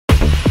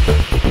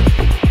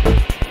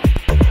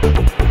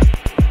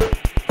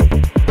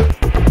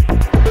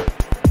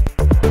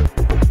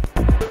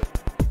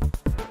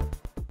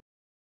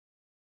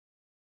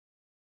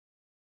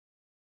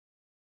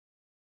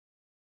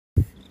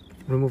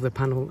remove the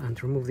panel, and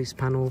to remove this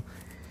panel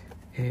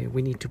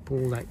we need to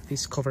pull like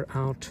this cover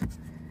out.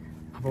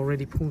 I've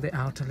already pulled it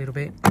out a little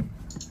bit,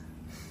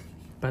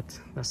 but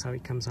that's how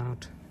it comes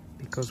out,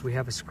 because we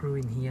have a screw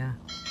in here.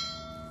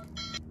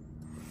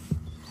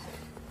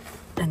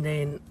 And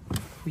then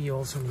we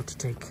also need to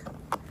take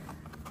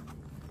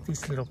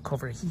this little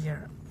cover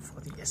here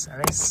for the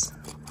SRS.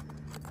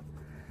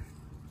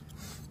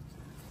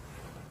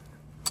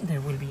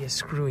 There will be a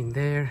screw in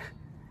there,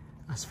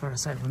 as far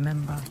as I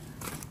remember.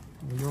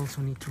 We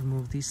also need to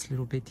remove this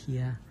little bit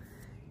here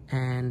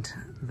and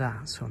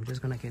that. So I'm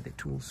just gonna get the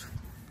tools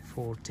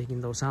for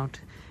taking those out.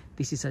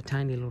 This is a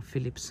tiny little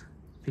Phillips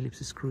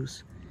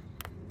screws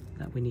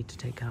that we need to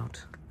take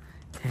out.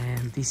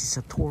 And this is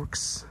a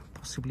Torx,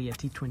 possibly a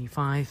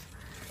T25.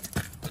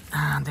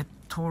 And the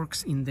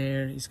Torx in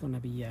there is gonna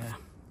be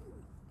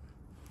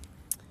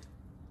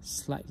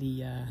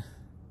slightly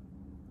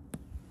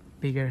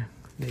bigger,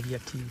 maybe a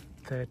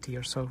T30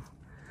 or so,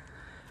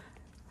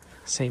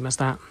 same as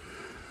that.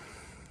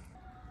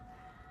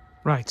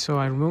 Right, so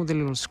I removed the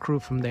little screw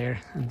from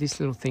there, and this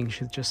little thing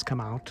should just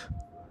come out.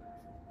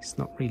 It's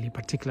not really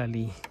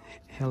particularly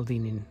held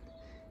in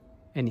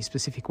any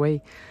specific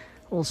way.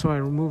 Also, I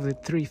removed the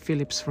 3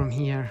 Phillips from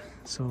here,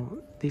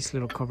 so this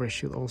little cover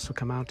should also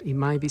come out. It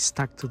might be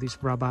stuck to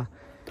this rubber,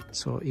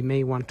 so it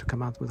may want to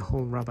come out with a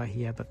whole rubber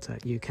here, but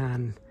you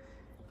can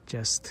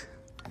just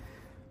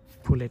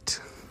pull it,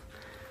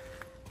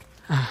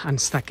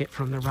 unstuck it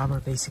from the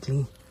rubber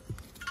basically.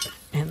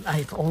 And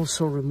I've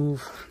also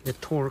removed the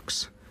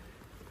Torx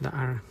that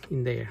are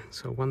in there,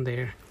 so one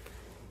there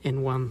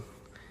and one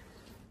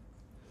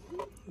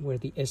where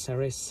the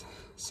SRS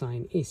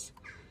sign is.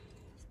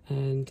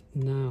 And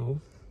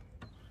now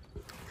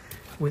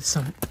with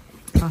some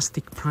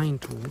plastic prying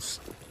tools,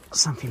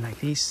 something like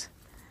this,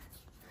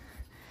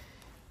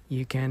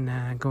 you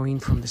can go in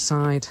from the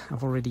side.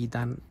 I've already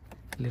done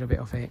a little bit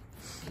of it,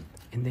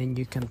 and then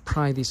you can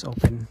pry this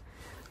open.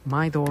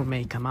 My door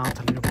may come out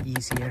a little bit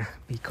easier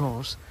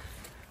because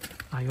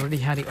I already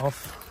had it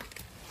off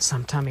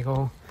some time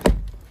ago,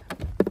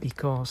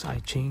 because I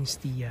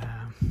changed the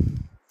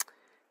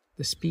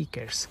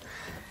speakers,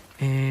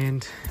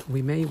 and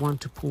we may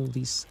want to pull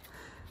this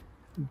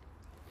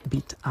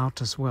bit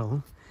out as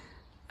well.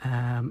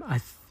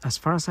 As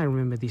far as I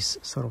remember, this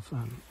sort of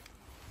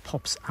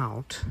pops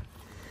out.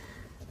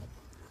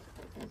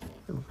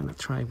 We're gonna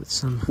try with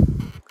some,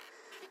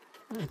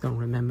 I don't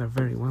remember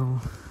very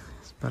well,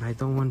 but I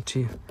don't want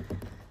to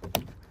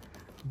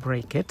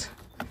break it.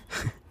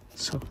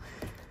 So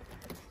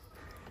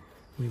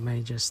we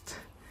may just,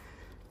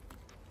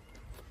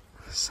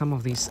 some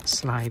of these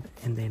slide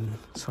and then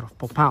sort of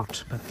pop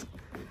out, but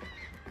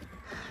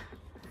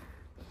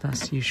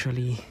that's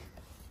usually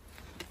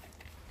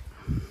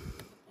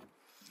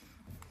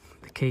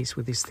the case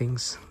with these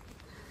things.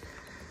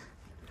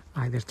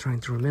 Either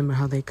trying to remember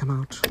how they come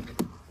out.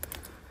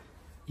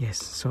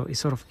 Yes, so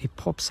it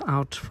pops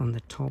out from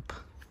the top.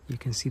 You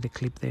can see the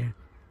clip there.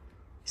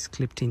 It's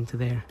clipped into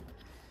there,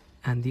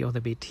 and the other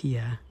bit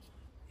here,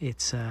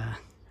 it's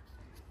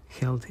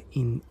held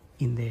in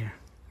there.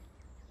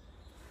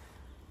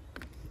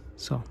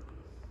 So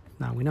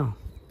now we know.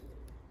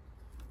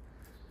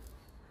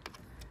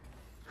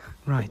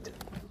 Right.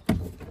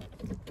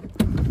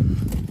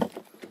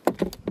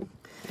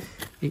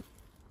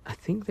 I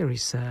think there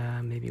is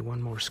maybe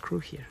one more screw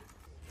here.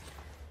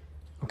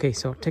 Okay,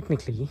 so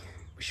technically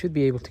we should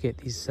be able to get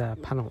this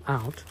panel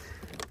out.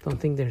 Don't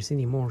think there's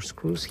any more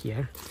screws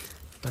here,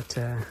 but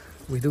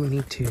we do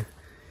need to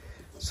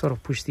sort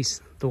of push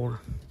this door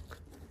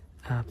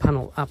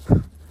panel up,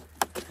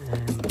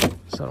 and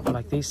sort of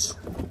like this.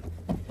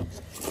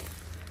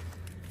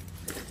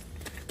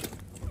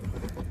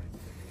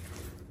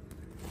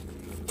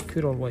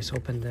 Could always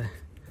open the,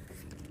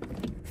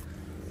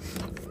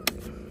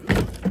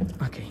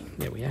 okay,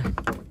 there we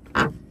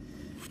are.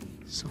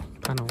 So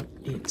panel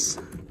is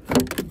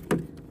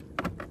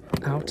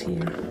out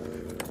here,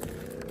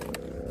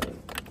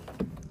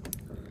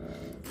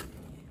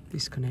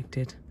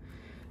 disconnected.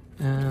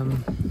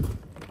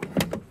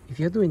 If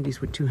you're doing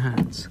this with 2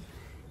 hands,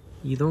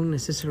 you don't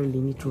necessarily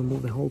need to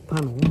remove the whole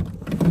panel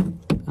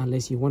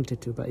unless you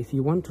wanted to, but if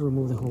you want to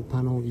remove the whole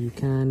panel, you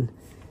can.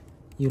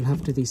 You'll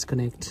have to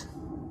disconnect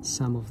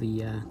some of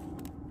the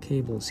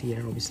cables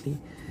here, obviously.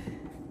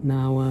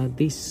 Now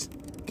this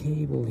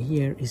cable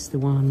here is the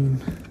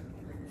one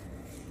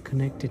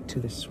connected to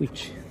the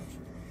switch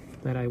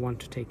that I want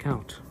to take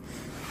out.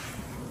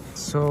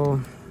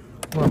 So,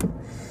 well,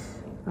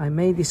 I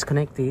may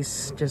disconnect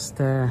this just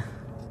to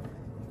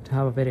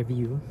have a better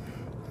view.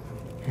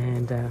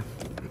 And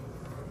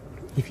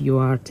if you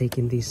are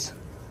taking this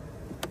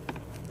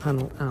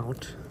panel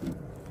out,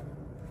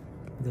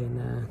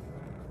 then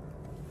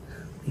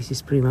this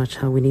is pretty much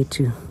how we need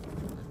to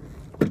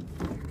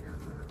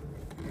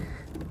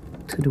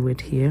do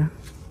it here.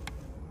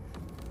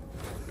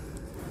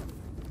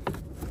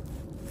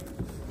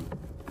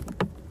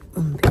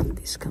 And then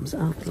this comes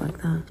out like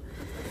that.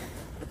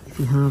 If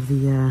you have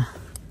the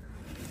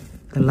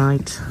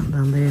light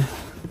down there,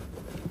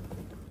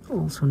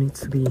 also needs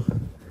to be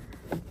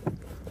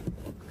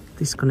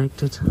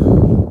disconnected.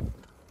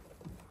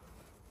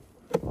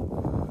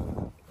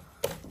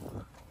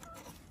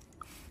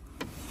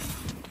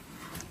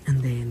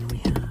 And then we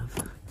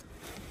have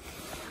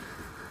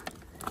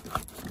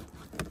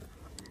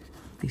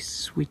this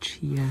switch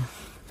here.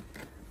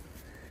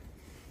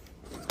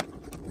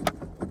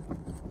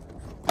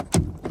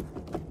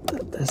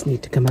 That does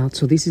need to come out.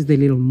 So this is the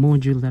little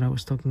module that I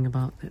was talking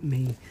about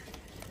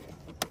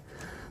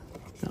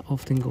that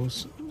often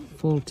goes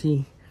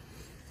faulty.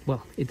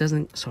 Well, it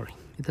doesn't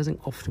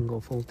often go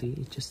faulty.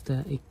 It just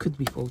it could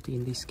be faulty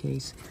in this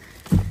case.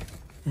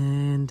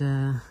 And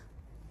I'm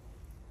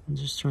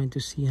just trying to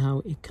see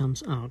how it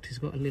comes out. It's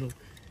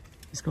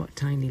got a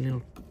tiny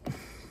little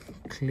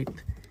clip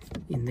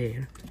in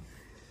there.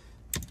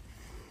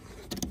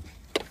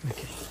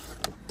 Okay,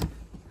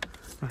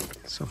 right,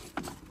 so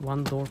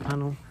one door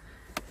panel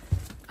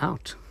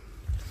out,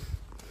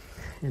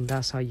 and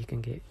that's how you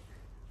can get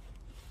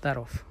that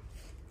off.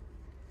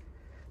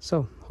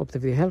 So hope the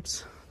video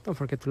helps. Don't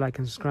forget to like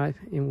and subscribe,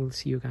 and we'll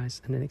see you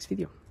guys in the next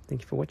video.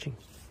 Thank you for watching.